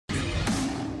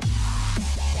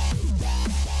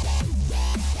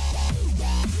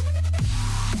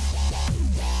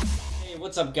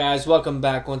What's up, guys? Welcome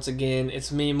back once again.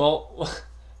 It's me, Molt.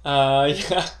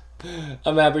 Yeah,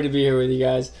 I'm happy to be here with you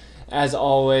guys as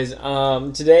always.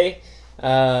 Today,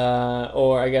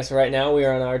 or I guess right now, we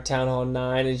are on our Town Hall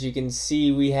 9. As you can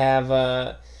see, we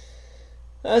have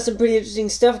some pretty interesting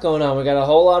stuff going on. We got a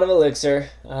whole lot of elixir.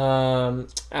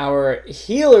 Our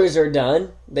healers are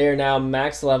done. They are now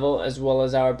max level, as well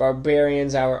as our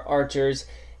barbarians, our archers,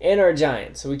 and our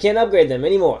giants. So we can't upgrade them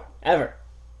anymore, ever,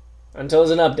 until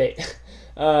there's an update.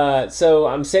 So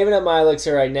I'm saving up my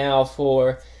elixir right now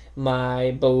for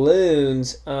my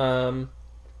balloons. Yeah,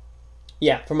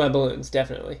 for my balloons,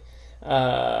 definitely.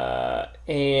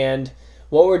 And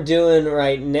what we're doing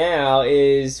right now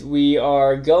is we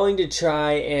are going to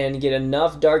try and get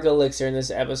enough dark elixir in this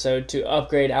episode to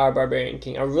upgrade our barbarian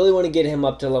king. I really want to get him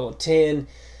up to level 10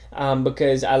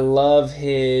 because I love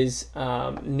his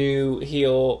new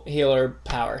healer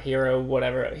power,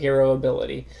 hero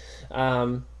ability.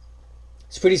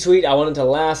 It's pretty sweet. I want it to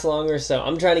last longer, so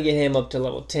I'm trying to get him up to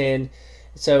level 10.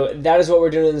 So that is what we're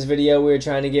doing in this video. We're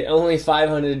trying to get only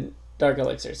 500 dark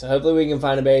elixir. So hopefully we can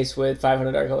find a base with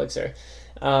 500 dark elixir.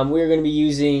 We're going to be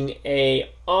using a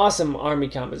awesome army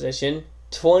composition: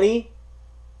 20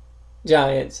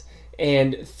 giants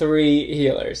and 3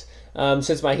 healers.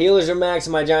 Since my healers are max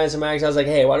and my giants are max, I was like,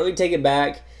 hey, why don't we take it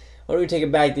back? Why don't we take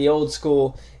it back the old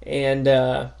school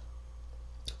and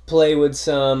play with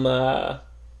some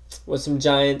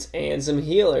giants and some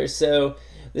healers. So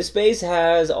this base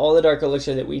has all the dark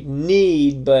elixir that we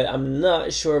need, but I'm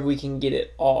not sure if we can get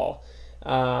it all.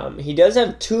 He does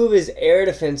have 2 of his air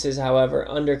defenses, however,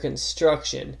 under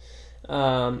construction.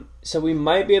 So we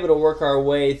might be able to work our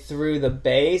way through the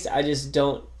base. I just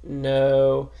don't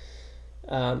know.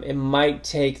 It might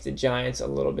take the giants a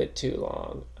little bit too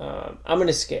long. I'm going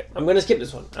to skip. I'm going to skip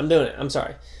this one. I'm doing it. I'm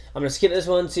sorry. I'm going to skip this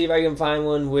one, see if I can find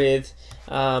one with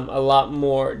a lot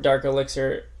more dark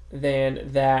elixir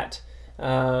than that.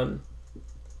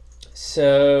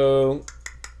 So,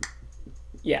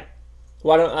 yeah.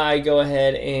 Why don't I go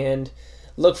ahead and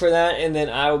look for that, and then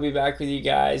I will be back with you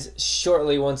guys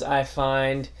shortly once I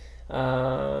find,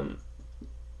 once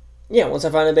I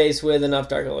find a base with enough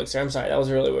dark elixir. I'm sorry, that was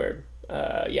really weird.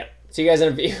 Yeah. See you guys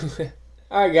in a few.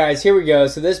 Alright, guys, here we go.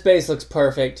 So this base looks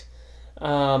perfect.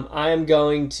 I am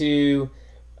going to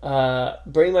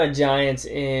bring my giants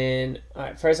in.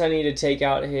 Alright, first I need to take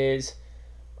out his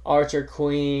archer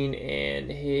queen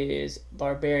and his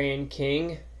barbarian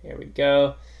king. There we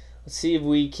go. Let's see if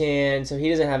we can. So he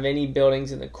doesn't have any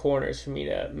buildings in the corners for me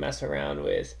to mess around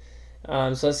with.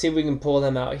 So let's see if we can pull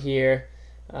them out here.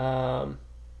 I'll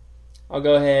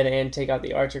go ahead and take out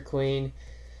the archer queen.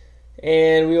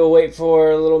 And we will wait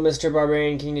for little Mr.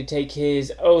 Barbarian King to take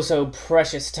his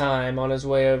oh-so-precious time on his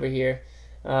way over here.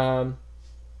 So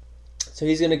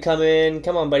he's going to come in.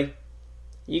 Come on, buddy.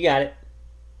 You got it.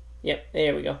 Yep,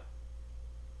 there we go.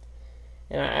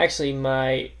 And I actually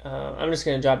might... I'm just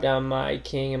going to drop down my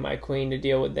king and my queen to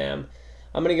deal with them.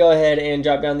 I'm going to go ahead and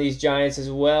drop down these giants as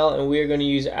well. And we're going to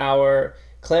use our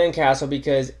clan castle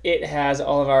because it has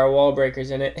all of our wall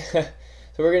breakers in it. So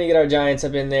we're going to get our giants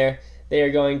up in there. They are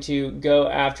going to go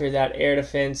after that air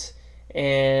defense,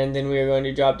 and then we are going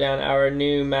to drop down our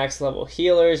new max level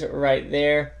healers right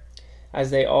there as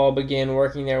they all begin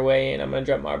working their way in. I'm going to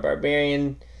drop my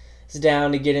barbarians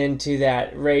down to get into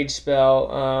that rage spell.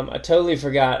 I totally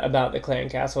forgot about the clan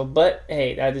castle, but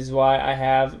hey, that is why I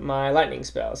have my lightning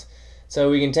spells. So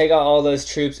we can take out all those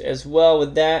troops as well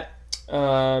with that.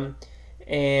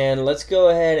 And let's go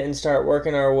ahead and start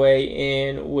working our way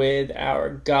in with our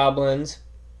goblins.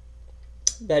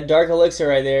 That dark elixir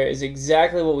right there is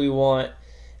exactly what we want.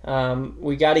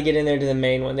 We got to get in there to the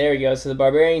main one. There we go. So the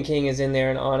Barbarian King is in there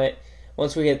and on it.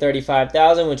 Once we hit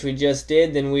 35,000, which we just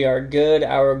did, then we are good.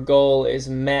 Our goal is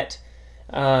met.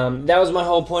 That was my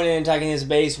whole point in attacking this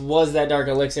base, was that dark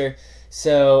elixir.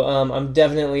 So I'm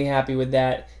definitely happy with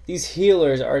that. These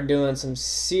healers are doing some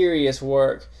serious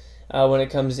work when it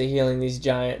comes to healing these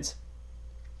giants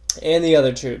and the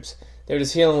other troops. They're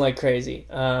just healing like crazy.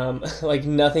 Like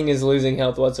nothing is losing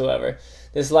health whatsoever.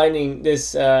 This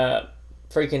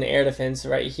freaking air defense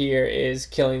right here is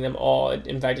killing them all.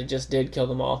 In fact, it just did kill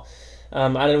them all. I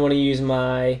didn't want to use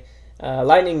my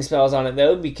lightning spells on it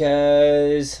though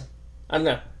because, I don't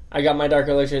know. I got my dark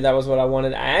elixir. That was what I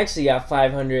wanted. I actually got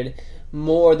 500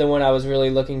 more than what I was really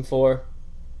looking for.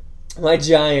 My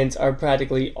giants are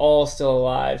practically all still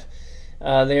alive.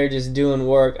 They're just doing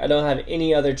work. I don't have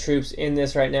any other troops in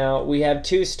this right now. We have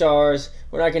 2 stars.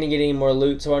 We're not going to get any more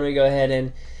loot, so why don't we go ahead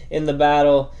and in the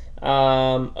battle,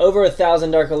 Over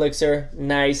 1,000 dark elixir,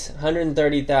 nice.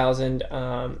 130,000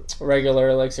 regular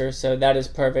elixir, so that is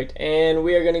perfect. And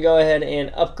we are going to go ahead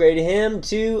and upgrade him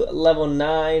to level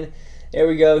 9. There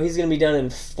we go. He's going to be done in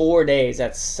 4 days.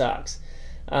 That sucks.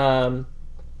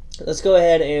 Let's go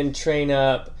ahead and train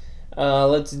up.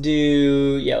 Let's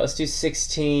do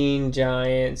 16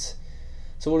 giants.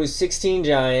 So we'll do 16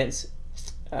 giants.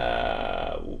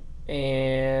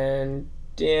 And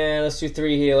yeah, let's do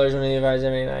 3 healers, 1 85,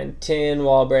 79, 10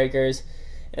 wall breakers,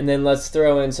 and then let's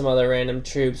throw in some other random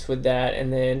troops with that,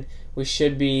 and then we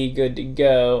should be good to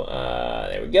go.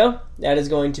 There we go. That is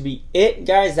going to be it,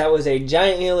 guys. That was a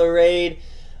giant healer raid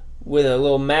with a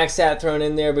little max stat thrown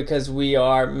in there because we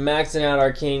are maxing out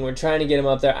our king. We're trying to get him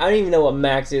up there. I don't even know what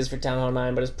max is for Town Hall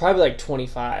 9, but it's probably like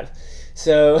 25.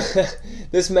 So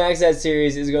this max stat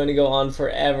series is going to go on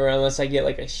forever unless I get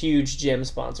like a huge gym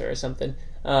sponsor or something.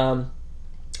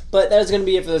 But that is going to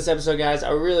be it for this episode, guys. I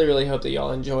really hope that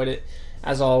y'all enjoyed it,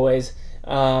 as always.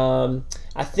 I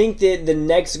think that the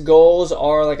next goals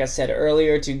are, like I said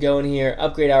earlier, to go in here,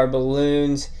 upgrade our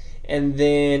balloons, and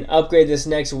then upgrade this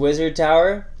next wizard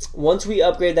tower. Once we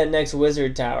upgrade that next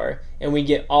wizard tower, and we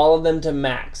get all of them to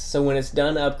max, so when it's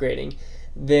done upgrading,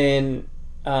 then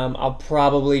I'll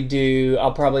probably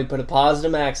put a pause to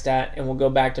max stat, and we'll go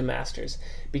back to masters.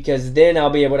 Because then I'll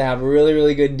be able to have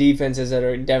really good defenses that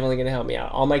are definitely going to help me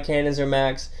out. All my cannons are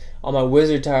maxed, all my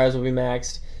wizard towers will be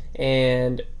maxed,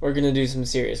 and we're going to do some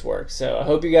serious work. So I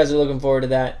hope you guys are looking forward to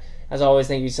that. As always,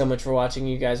 thank you so much for watching.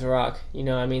 You guys rock. You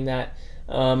know I mean that.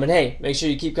 And hey, make sure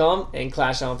you keep calm and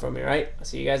clash on for me, right? I'll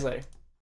see you guys later.